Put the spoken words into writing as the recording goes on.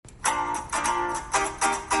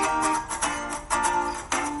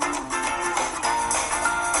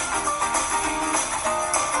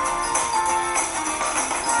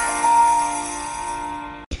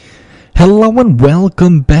Hello and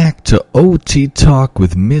welcome back to OT Talk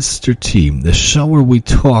with Mr. T, the show where we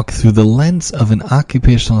talk through the lens of an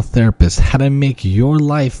occupational therapist how to make your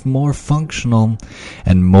life more functional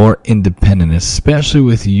and more independent, especially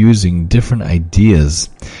with using different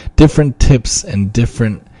ideas, different tips, and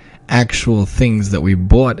different actual things that we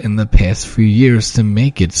bought in the past few years to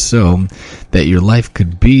make it so that your life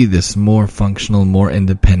could be this more functional, more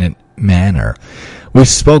independent manner. We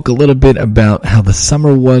spoke a little bit about how the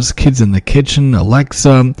summer was, kids in the kitchen,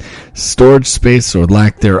 Alexa, storage space or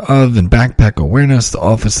lack thereof, and backpack awareness, the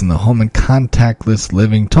office and the home, and contactless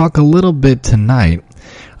living. Talk a little bit tonight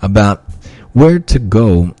about where to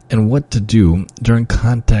go and what to do during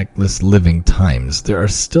contactless living times. There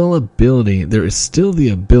is still the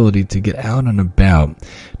ability to get out and about,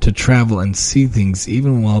 to travel and see things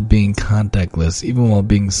even while being contactless, even while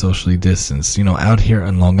being socially distanced. You know, out here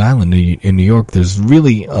on Long Island in New York, there's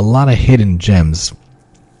really a lot of hidden gems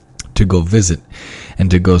to go visit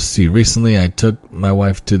and to go see. Recently, I took my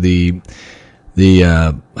wife to the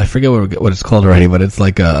I forget what it's called already, but it's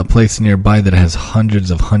like a place nearby that has hundreds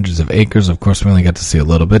of acres. Of course, we only got to see a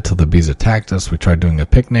little bit till the bees attacked us. We tried doing a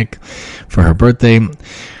picnic for her birthday,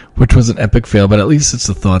 which was an epic fail, but at least it's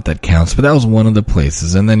the thought that counts. But that was one of the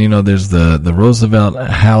places. And then, you know, there's the Roosevelt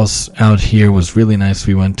House out here was really nice.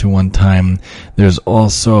 We went to one time. There's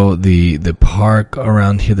also the park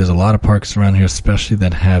around here. There's a lot of parks around here, especially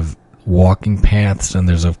that have walking paths. And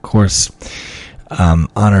there's, of course, of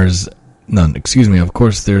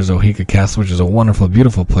course, there's Oheka Castle, which is a wonderful,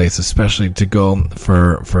 beautiful place, especially to go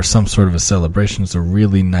for some sort of a celebration. It's a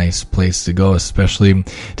really nice place to go, especially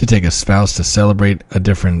to take a spouse to celebrate a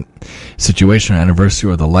different situation, or anniversary,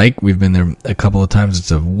 or the like. We've been there a couple of times.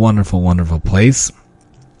 It's a wonderful, wonderful place.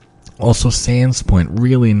 Also, Sands Point,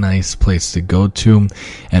 really nice place to go to.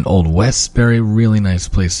 And Old Westbury, really nice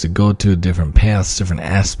place to go to. Different paths, different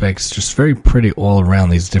aspects, just very pretty all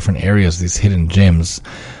around, these different areas, these hidden gems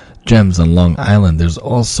on Long Island. There's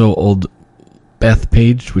also Old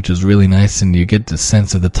Bethpage, which is really nice, and you get the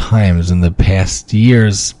sense of the times in the past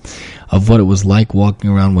years of what it was like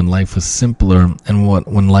walking around when life was simpler and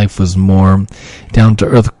when life was more down to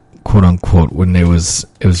earth, quote unquote, when it was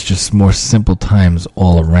just more simple times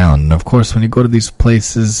all around. And of course, when you go to these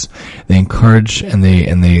places, they encourage and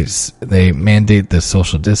they mandate the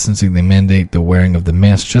social distancing, they mandate the wearing of the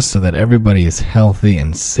mask, just so that everybody is healthy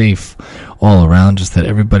and safe all around, just that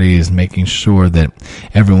everybody is making sure that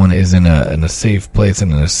everyone is in a safe place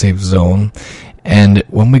and in a safe zone. And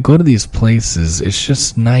when we go to these places, it's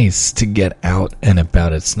just nice to get out and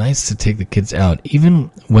about. It's nice to take the kids out, even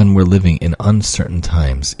when we're living in uncertain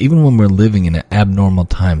times, even when we're living in abnormal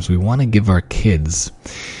times. We want to give our kids,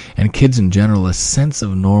 and kids in general, a sense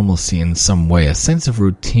of normalcy in some way, a sense of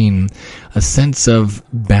routine, a sense of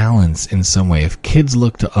balance in some way. If kids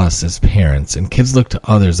look to us as parents and kids look to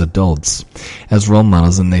others, adults, as role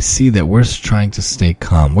models, and they see that we're trying to stay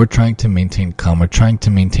calm, we're trying to maintain calm, we're trying to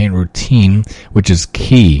maintain routine, which is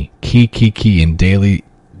key in daily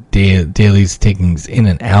takings in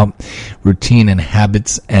and out, routine and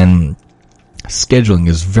habits and scheduling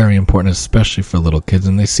is very important, especially for little kids,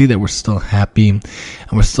 and they see that we're still happy and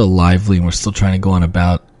we're still lively and we're still trying to go out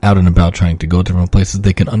and about, trying to go different places.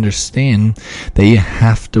 They can understand that you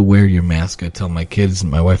have to wear your mask. I tell my kids,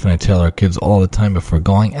 my wife and I tell our kids all the time, if we're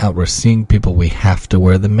going out, we're seeing people, we have to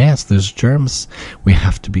wear the mask. There's germs. We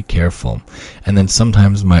have to be careful. And then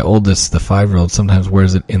sometimes my oldest, the 5-year-old, sometimes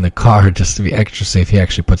wears it in the car just to be extra safe. He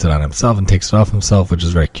actually puts it on himself and takes it off himself, which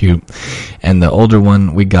is very cute. And the older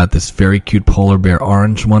one, we got this very cute polar bear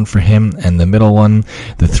orange one for him. And the middle one,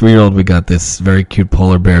 the 3-year-old, we got this very cute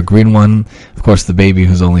polar bear green one. Of course, the baby,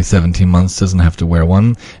 who's only 17 months, doesn't have to wear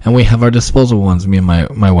one. And we have our disposable ones, me and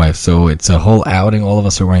my wife. So it's a whole outing. All of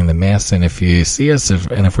us are wearing the masks. And if you see us,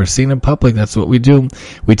 if we're seen in public, that's what we do.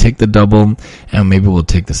 We take the double, and maybe we'll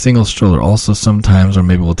take the single stroller also sometimes, or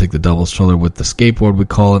maybe we'll take the double stroller with the skateboard, we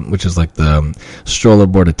call it, which is like the stroller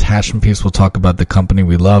board attachment piece. We'll talk about the company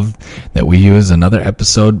we love that we use another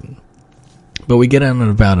episode. But we get out and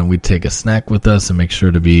about, and we take a snack with us and make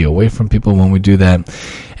sure to be away from people when we do that.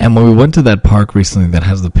 And when we went to that park recently that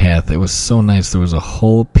has the path, it was so nice. There was a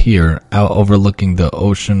whole pier out overlooking the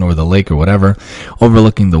ocean or the lake or whatever,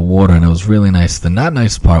 overlooking the water, and it was really nice. The not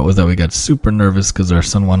nice part was that we got super nervous because our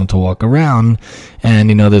son wanted to walk around, and,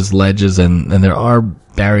 you know, there's ledges and there are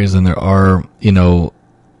barriers, and there are the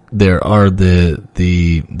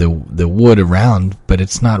wood around, but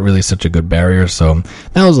it's not really such a good barrier, so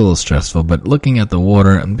that was a little stressful. But looking at the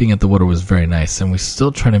water and being at the water was very nice, and we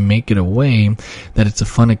still try to make it a way that it's a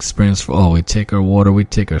fun experience for all. We take our water, we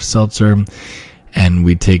take our seltzer, and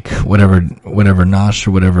we take whatever nosh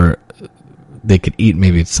or whatever they could eat.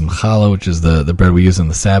 Maybe it's some challah, which is the bread we use on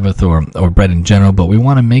the Sabbath, or bread in general, but we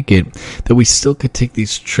want to make it that we still could take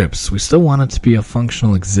these trips. We still want it to be a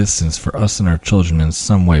functional existence for us and our children in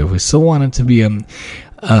some way. We still want it to be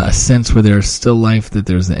a sense where there's still life, that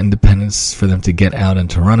there's the independence for them to get out and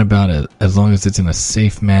to run about it, as long as it's in a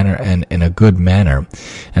safe manner and in a good manner.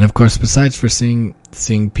 And of course, besides for seeing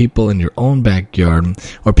people in your own backyard,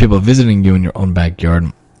 or people visiting you in your own backyard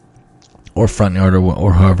or front yard,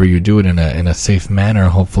 or however you do it in a safe manner,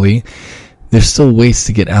 hopefully, there's still ways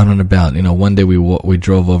to get out and about. One day we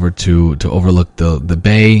drove over to overlook the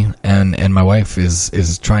bay, and my wife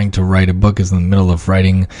is trying to write a book, is in the middle of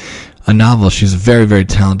writing a novel. She's a very, very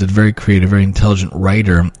talented, very creative, very intelligent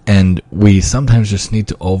writer, and we sometimes just need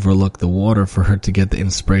to overlook the water for her to get the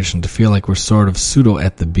inspiration, to feel like we're sort of pseudo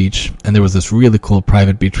at the beach. And there was this really cool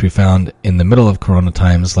private beach we found in the middle of Corona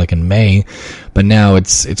times, like in May, but now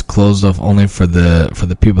it's closed off only for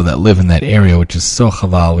the people that live in that area, which is so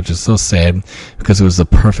chaval, which is so sad, because it was the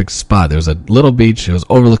perfect spot. There was a little beach, it was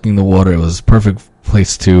overlooking the water, it was perfect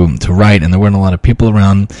place to write, and there weren't a lot of people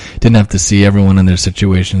around. Didn't have to see everyone in their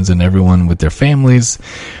situations and everyone with their families.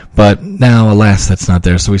 But now, alas, that's not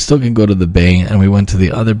there. So we still can go to the bay, and we went to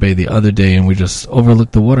the other bay the other day, and we just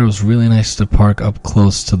overlooked the water. It was really nice to park up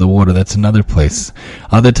close to the water. That's another place.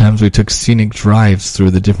 Other times we took scenic drives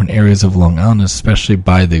through the different areas of Long Island, especially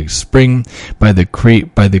by the spring, by the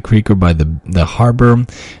creek, or by the harbor,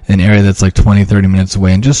 an area that's like 20-30 minutes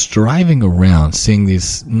away, and just driving around, seeing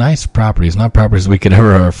these nice properties, not properties we could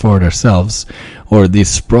ever afford ourselves, or these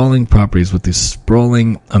sprawling properties with these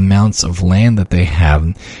sprawling amounts of land that they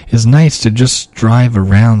have. Is nice to just drive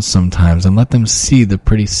around sometimes and let them see the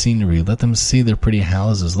pretty scenery, let them see their pretty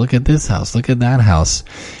houses. Look at this house, look at that house.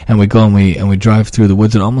 And we go and we drive through the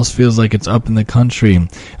woods. It almost feels like it's up in the country.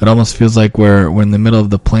 It almost feels like we're in the middle of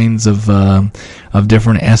the plains of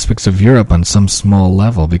different aspects of Europe on some small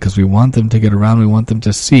level, because we want them to get around, we want them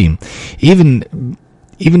to see.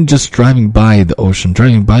 Even just driving by the ocean,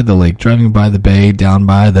 driving by the lake, driving by the bay, down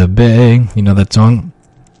by the bay, you know that song?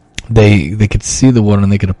 They could see the water, and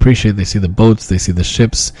they could appreciate. They see the boats, they see the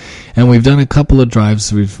ships, and we've done a couple of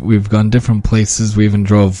drives. We've gone different places. We even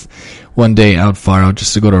drove one day far out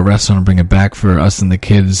just to go to a restaurant and bring it back for us and the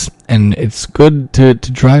kids. And it's good to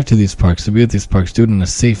drive to these parks, to be at these parks, do it in a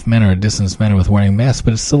safe manner, a distance manner, with wearing masks,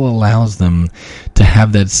 but it still allows them to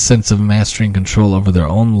have that sense of mastery and control over their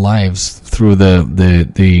own lives through the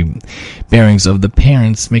bearings of the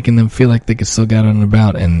parents, making them feel like they can still get out and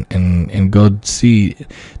about and go see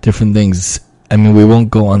different things. I mean, we won't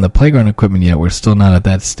go on the playground equipment yet. We're still not at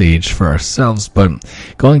that stage for ourselves, but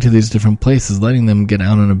going to these different places, letting them get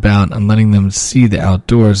out and about and letting them see the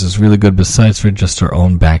outdoors is really good, besides for just our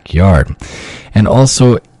own backyard. And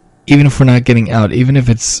also, even if we're not getting out, even if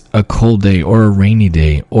it's a cold day or a rainy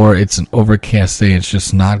day or it's an overcast day, it's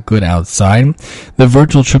just not good outside, the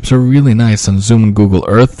virtual trips are really nice on Zoom and Google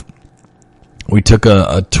Earth. We took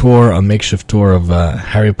a makeshift tour of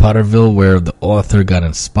Harry Potterville, where the author got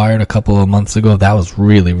inspired a couple of months ago. That was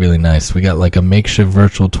really, really nice. We got like a makeshift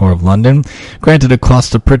virtual tour of London. Granted, it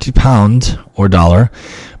cost a pretty pound or dollar,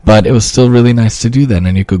 but it was still really nice to do that.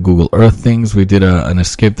 And you could Google Earth things. We did an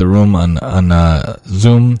Escape the Room on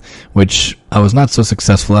Zoom, which I was not so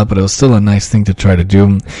successful at, but it was still a nice thing to try to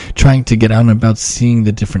do. Trying to get out and about, seeing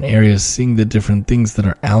the different areas, seeing the different things that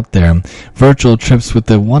are out there. Virtual trips with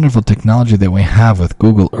the wonderful technology that we have with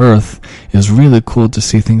Google Earth is really cool to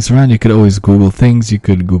see things around. You could always Google things. You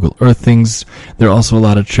could Google Earth things. There are also a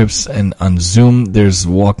lot of trips, and on Zoom, there's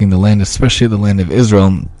walking the land, especially the land of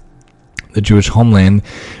Israel, the Jewish homeland.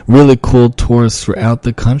 Really cool tours throughout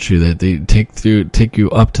the country that they take you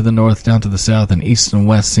up to the north, down to the south, and east and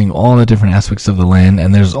west, seeing all the different aspects of the land.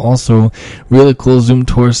 And there's also really cool Zoom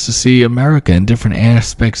tours to see America and different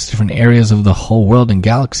aspects, different areas of the whole world and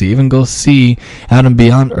galaxy. Even go see out and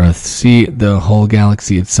beyond Earth, see the whole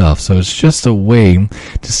galaxy itself. So it's just a way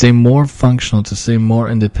to stay more functional, to stay more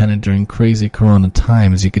independent during crazy Corona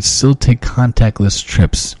times. You could still take contactless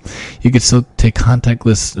trips. You could still take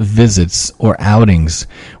contactless visits or outings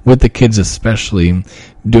with the kids, especially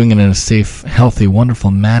doing it in a safe, healthy,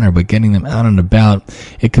 wonderful manner, but getting them out and about.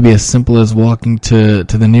 It could be as simple as walking to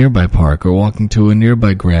the nearby park, or walking to a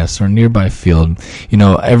nearby grass or a nearby field. You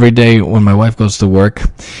know, every day when my wife goes to work,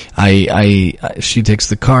 she takes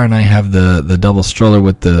the car, and I have the double stroller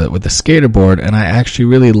with the skateboard, and I actually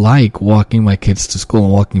really like walking my kids to school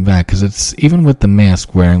and walking back, because it's, even with the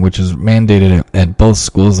mask wearing, which is mandated at both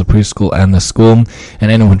schools, the preschool and the school,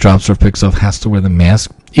 and anyone who drops or picks up has to wear the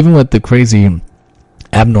mask. Even with the crazy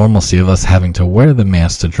abnormalcy of us having to wear the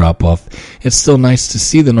mask to drop off, it's still nice to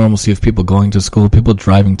see the normalcy of people going to school, people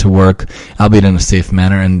driving to work, albeit in a safe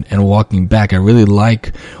manner, and walking back. I really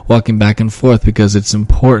like walking back and forth because it's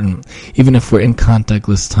important. Even if we're in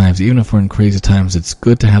contactless times, even if we're in crazy times, it's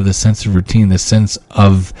good to have the sense of routine, the sense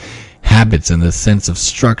of habits, and the sense of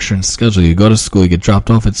structure and schedule. You go to school, you get dropped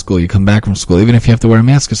off at school, you come back from school, even if you have to wear a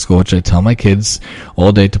mask at school, which I tell my kids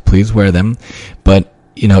all day to please wear them. But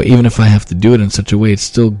even if I have to do it in such a way, it's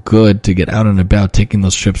still good to get out and about, taking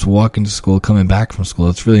those trips, walking to school, coming back from school.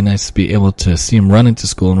 It's really nice to be able to see them run into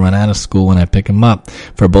school and run out of school when I pick them up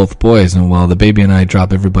for both boys. And while the baby and I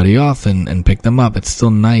drop everybody off and pick them up, it's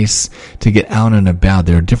still nice to get out and about.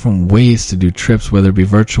 There are different ways to do trips, whether it be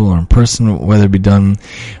virtual or in person, whether it be done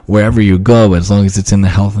wherever you go, as long as it's in the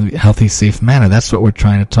healthy, safe manner. That's what we're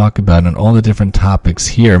trying to talk about, and all the different topics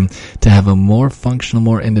here to have a more functional,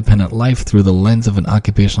 more independent life through the lens of an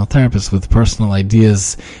occupational therapist, with personal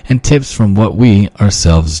ideas and tips from what we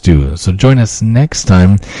ourselves do. So join us next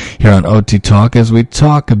time here on OT Talk as we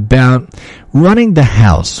talk about running the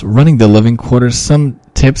house, running the living quarters. Some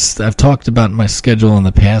tips I've talked about in my schedule in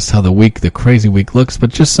the past, how the crazy week looks, but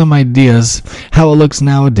just some ideas how it looks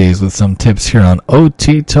nowadays with some tips here on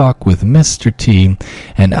OT Talk with Mr. T.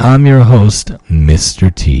 And I'm your host,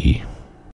 Mr. T.